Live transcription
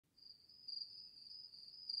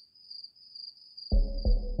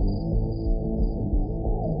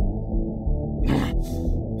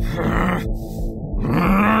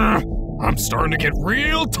I'm starting to get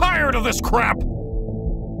real tired of this crap!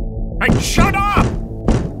 Hey, shut up!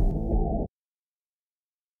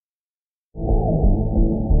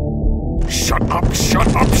 Shut up, shut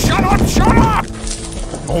up, shut up, shut up!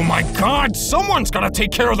 Oh my God, someone's gotta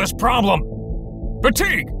take care of this problem!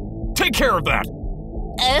 Fatigue, take care of that!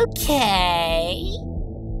 Okay.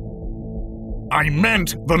 I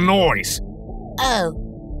meant the noise. Oh.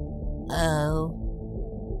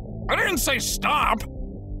 I didn't say stop!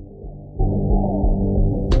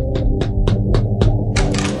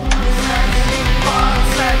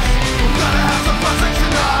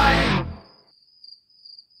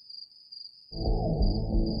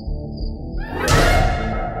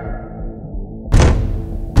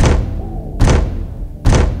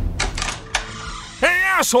 Hey,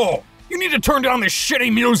 asshole! You need to turn down this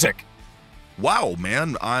shitty music! Wow,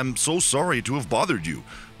 man, I'm so sorry to have bothered you.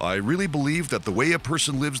 I really believe that the way a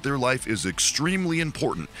person lives their life is extremely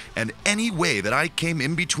important, and any way that I came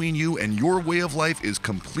in between you and your way of life is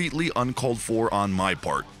completely uncalled for on my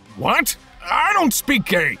part. What? I don't speak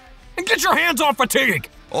gay! And get your hands off Fatigue!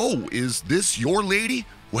 Oh, is this your lady?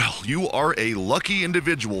 Well, you are a lucky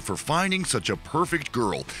individual for finding such a perfect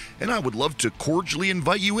girl, and I would love to cordially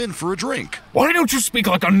invite you in for a drink. Why don't you speak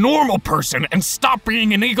like a normal person and stop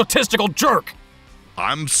being an egotistical jerk?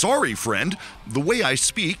 I'm sorry, friend. The way I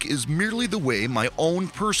speak is merely the way my own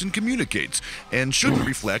person communicates, and shouldn't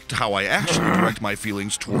reflect how I actually direct my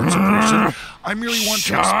feelings towards a person. I merely want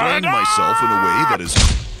to explain myself in a way that is...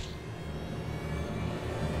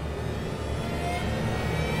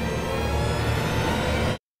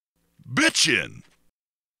 Bitchin'!